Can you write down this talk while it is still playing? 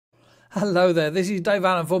Hello there, this is Dave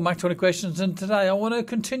Allen for Mac 20 Questions, and today I want to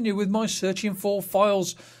continue with my searching for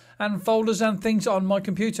files and folders and things on my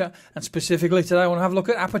computer. And specifically today I want to have a look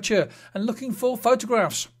at Aperture and looking for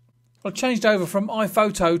photographs. I've changed over from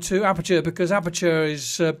iPhoto to Aperture because Aperture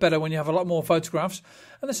is better when you have a lot more photographs,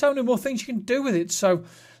 and there's so many more things you can do with it. So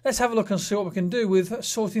let's have a look and see what we can do with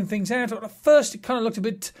sorting things out. At first it kind of looked a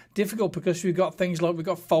bit difficult because we've got things like we've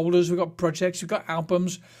got folders, we've got projects, we've got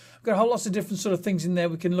albums. We've got a whole lots of different sort of things in there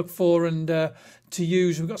we can look for and to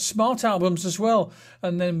use. We've got smart albums as well,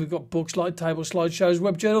 and then we've got books, light tables, slideshows,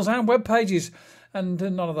 web journals and web pages, and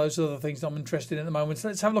none of those other things that I'm interested in at the moment. So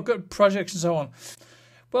let's have a look at projects and so on.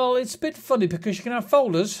 Well, it's a bit funny because you can have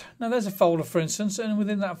folders. Now there's a folder, for instance, and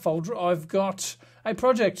within that folder I've got a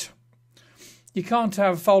project. You can't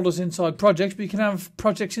have folders inside projects, but you can have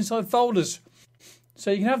projects inside folders. So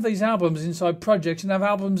you can have these albums inside projects and have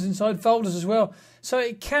albums inside folders as well. So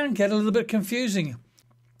it can get a little bit confusing.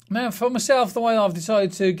 Now for myself, the way I've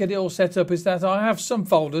decided to get it all set up is that I have some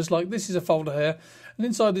folders, like this is a folder here. And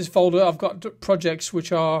inside this folder I've got projects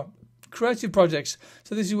which are creative projects.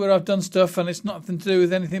 So this is where I've done stuff, and it's nothing to do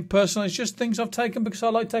with anything personal. It's just things I've taken because I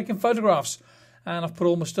like taking photographs. And I've put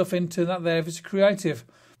all my stuff into that there if it's creative.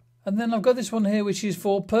 And then I've got this one here which is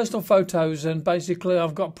for personal photos, and basically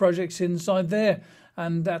I've got projects inside there.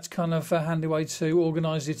 And that's kind of a handy way to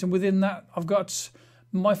organise it. And within that I've got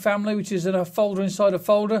my family, which is in a folder inside a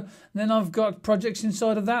folder. And then I've got projects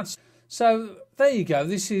inside of that. So there you go.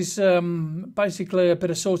 This is basically a bit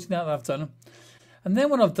of sorting out that I've done. And then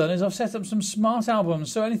what I've done is I've set up some smart albums.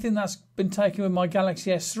 So anything that's been taken with my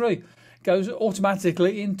Galaxy S3 goes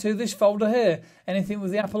automatically into this folder here. Anything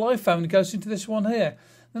with the Apple iPhone goes into this one here.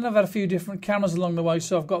 Then I've had a few different cameras along the way.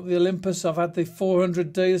 So I've got the Olympus, I've had the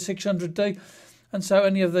 400D, the 600D. And so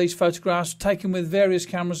any of these photographs taken with various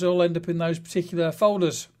cameras all end up in those particular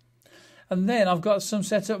folders. And then I've got some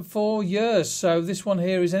set up for years. So this one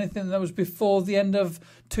here is anything that was before the end of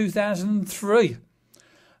 2003.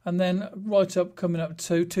 And then right up, coming up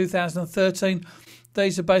to 2013.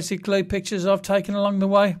 These are basically pictures I've taken along the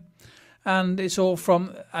way. And it's all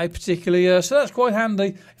from a particular year. So that's quite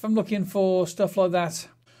handy if I'm looking for stuff like that.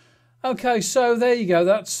 Okay, so there you go.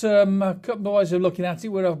 That's a couple of ways of looking at it,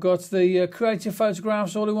 where I've got the creative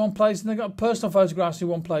photographs all in one place, and I've got personal photographs in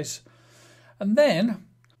one place. And then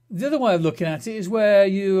the other way of looking at it is where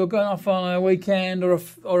you are going off on a weekend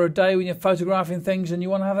or a day when you're photographing things and you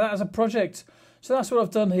want to have that as a project. So that's what I've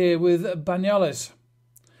done here with Banyoles.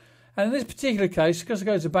 And in this particular case, because I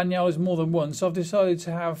go to Banyoles more than once, I've decided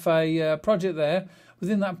to have a project there.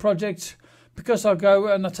 Within that project, because I go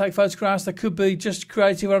and I take photographs, they could be just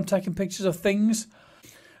creative where I'm taking pictures of things.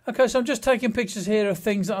 Okay, so I'm just taking pictures here of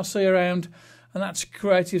things that I see around, and that's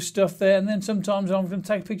creative stuff there. And then sometimes I'm going to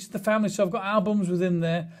take pictures of the family, so I've got albums within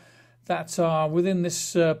there that are within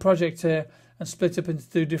this project here and split up into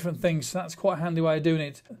two different things. So that's quite a handy way of doing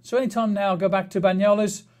it. So anytime now I go back to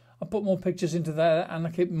Banyoles, I put more pictures into there and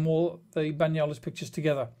I keep more the Banyoles pictures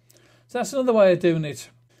together. So that's another way of doing it.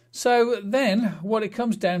 So then what it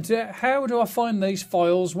comes down to, how do I find these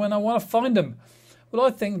files when I want to find them? Well, I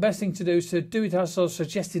think the best thing to do is to do it as I've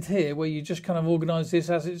suggested here, where you just kind of organise this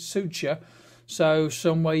as it suits you. So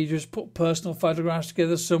somewhere you just put personal photographs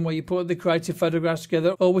together, somewhere you put the creative photographs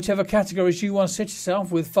together, or whichever categories you want to set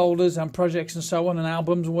yourself with, folders and projects and so on, and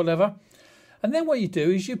albums or whatever. And then what you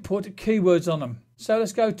do is you put keywords on them. So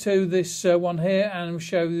let's go to this one here and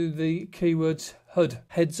show you the keywords HUD,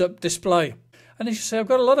 heads up display. And as you see, I've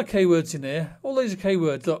got a lot of keywords in here. All these are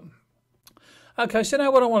keywords, look. Okay, so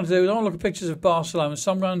now what I want to do is I want to look at pictures of Barcelona.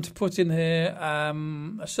 So I'm going to put in here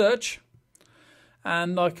a search.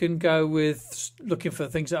 And I can go with looking for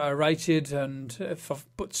things that are rated, and if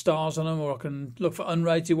I've put stars on them, or I can look for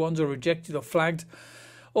unrated ones or rejected or flagged.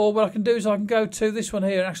 Or what I can do is I can go to this one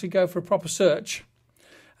here and actually go for a proper search.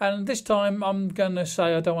 And this time I'm going to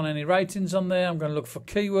say I don't want any ratings on there. I'm going to look for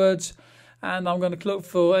keywords. And I'm going to look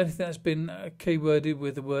for anything that's been keyworded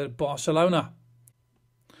with the word Barcelona.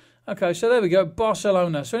 Okay, so there we go,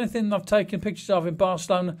 Barcelona. So anything I've taken pictures of in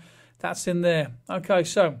Barcelona, that's in there. Okay,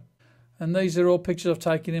 so, and these are all pictures I've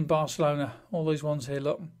taken in Barcelona. All these ones here,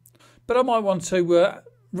 look. But I might want to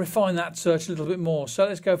refine that search a little bit more. So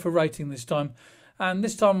let's go for rating this time. And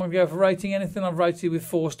this time I'm going to go for rating anything I've rated with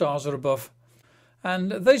 4 stars or above.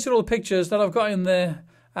 And these are all the pictures that I've got in there,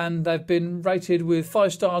 and they've been rated with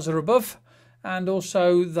 5 stars or above. And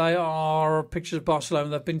also they are pictures of Barcelona.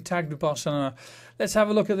 They've been tagged with Barcelona. Let's have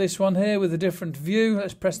a look at this one here with a different view.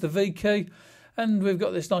 Let's press the V key. And we've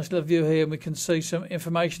got this nice little view here, and we can see some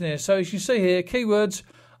information here. So as you can see here, keywords,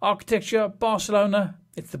 architecture, Barcelona.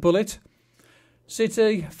 It's the bullet.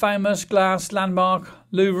 City, famous, glass, landmark,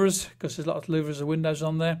 louvres, because there's a lot of louvres of windows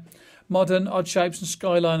on there. Modern, odd shapes and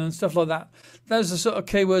skyline and stuff like that. Those are sort of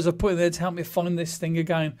keywords I've put in there to help me find this thing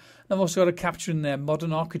again. And I've also got a capture in there,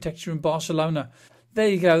 modern architecture in Barcelona. There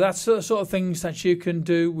you go, that's the sort of things that you can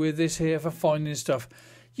do with this here for finding stuff.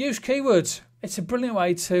 Use keywords. It's a brilliant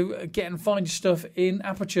way to get and find your stuff in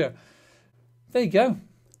Aperture. There you go.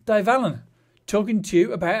 Dave Allen, talking to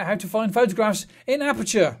you about how to find photographs in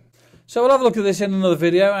Aperture. So I'll have a look at this in another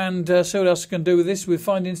video and see what else I can do with this, with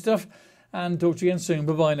finding stuff. And talk to you again soon.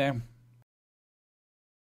 Bye-bye now.